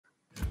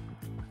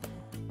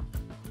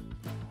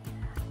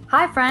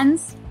Hi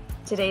friends!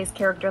 Today's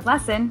character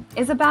lesson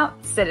is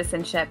about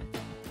citizenship.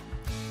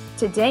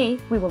 Today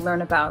we will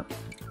learn about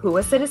who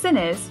a citizen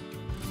is,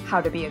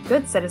 how to be a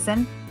good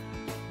citizen,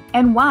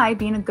 and why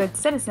being a good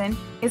citizen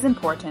is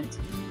important.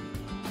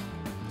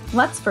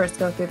 Let's first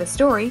go through the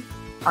story.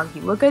 Are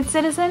you a good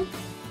citizen?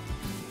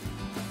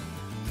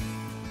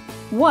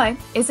 What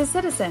is a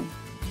citizen?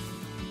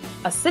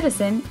 A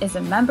citizen is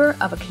a member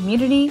of a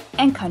community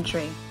and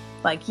country,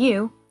 like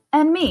you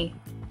and me.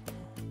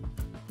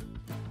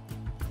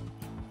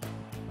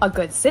 A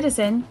good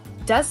citizen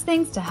does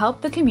things to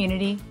help the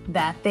community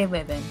that they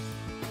live in.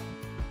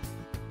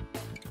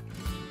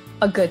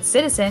 A good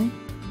citizen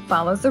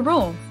follows the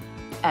rules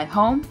at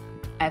home,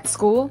 at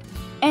school,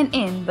 and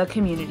in the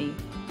community.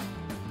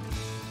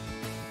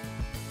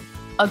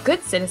 A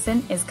good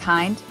citizen is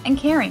kind and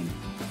caring.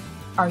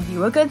 Are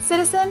you a good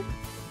citizen?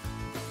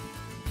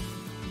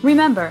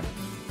 Remember,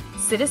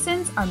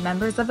 citizens are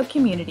members of a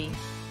community.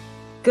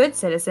 Good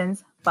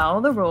citizens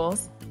follow the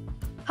rules,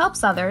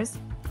 helps others,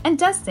 and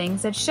does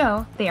things that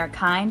show they are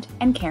kind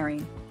and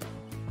caring.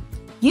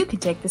 You can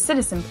take the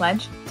Citizen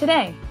Pledge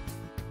today.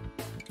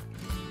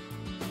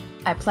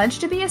 I pledge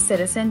to be a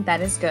citizen that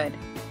is good,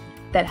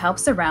 that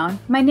helps around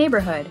my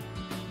neighborhood.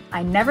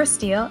 I never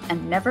steal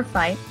and never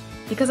fight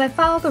because I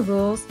follow the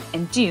rules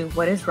and do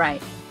what is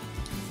right.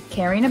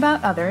 Caring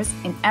about others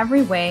in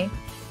every way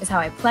is how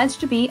I pledge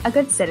to be a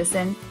good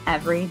citizen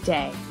every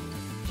day.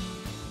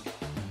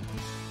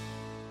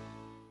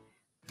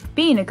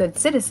 Being a good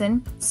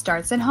citizen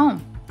starts at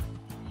home.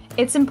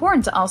 It's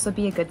important to also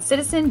be a good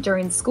citizen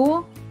during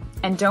school,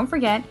 and don't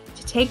forget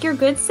to take your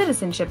good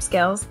citizenship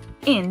skills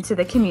into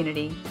the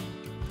community.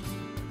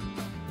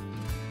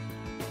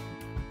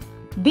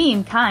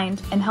 Being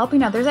kind and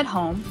helping others at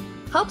home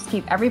helps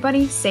keep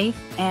everybody safe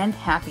and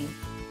happy.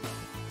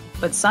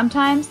 But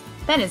sometimes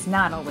that is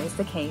not always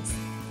the case.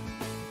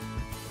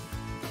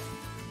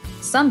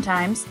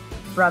 Sometimes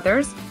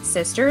brothers,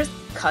 sisters,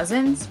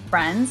 cousins,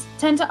 friends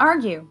tend to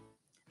argue.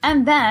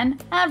 And then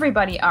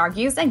everybody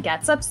argues and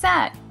gets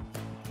upset.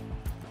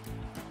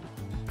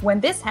 When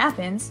this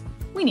happens,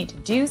 we need to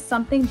do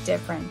something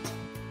different.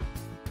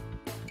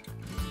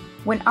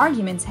 When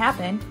arguments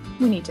happen,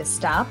 we need to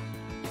stop,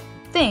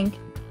 think,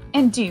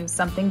 and do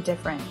something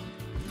different.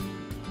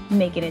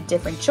 Making a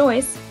different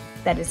choice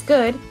that is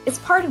good is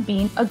part of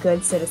being a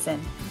good citizen.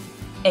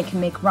 It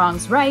can make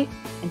wrongs right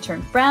and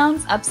turn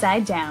frowns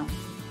upside down.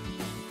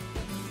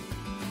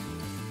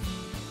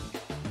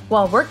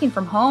 While working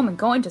from home and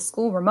going to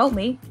school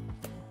remotely,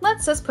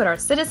 let's just put our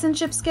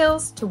citizenship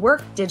skills to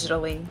work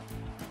digitally.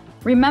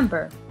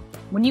 Remember,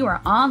 when you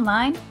are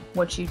online,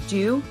 what you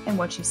do and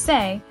what you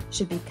say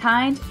should be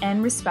kind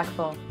and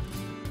respectful.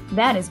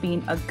 That is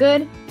being a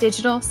good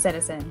digital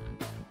citizen.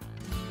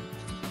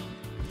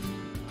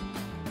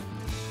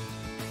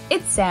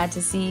 It's sad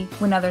to see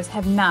when others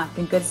have not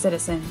been good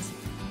citizens.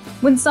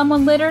 When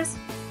someone litters,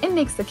 it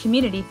makes the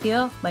community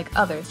feel like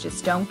others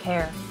just don't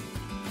care.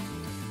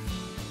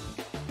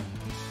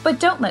 But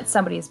don't let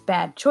somebody's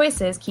bad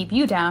choices keep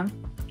you down.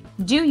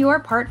 Do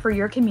your part for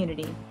your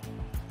community.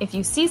 If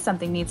you see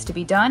something needs to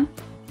be done,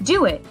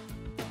 do it.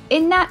 It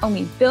not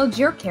only builds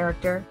your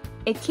character,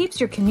 it keeps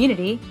your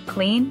community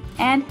clean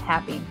and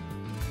happy.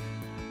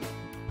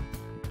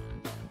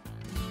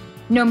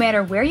 No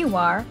matter where you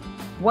are,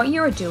 what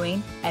you are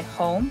doing at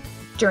home,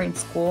 during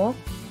school,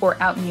 or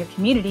out in your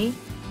community,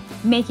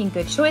 making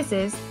good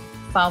choices,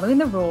 following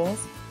the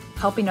rules,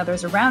 helping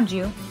others around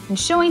you, and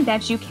showing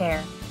that you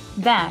care.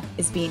 That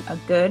is being a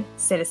good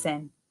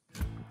citizen.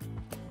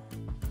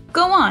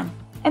 Go on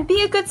and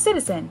be a good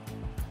citizen.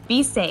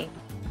 Be safe,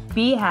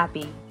 be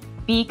happy,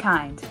 be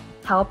kind,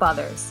 help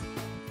others.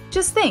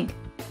 Just think,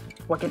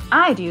 what can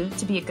I do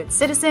to be a good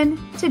citizen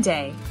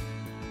today?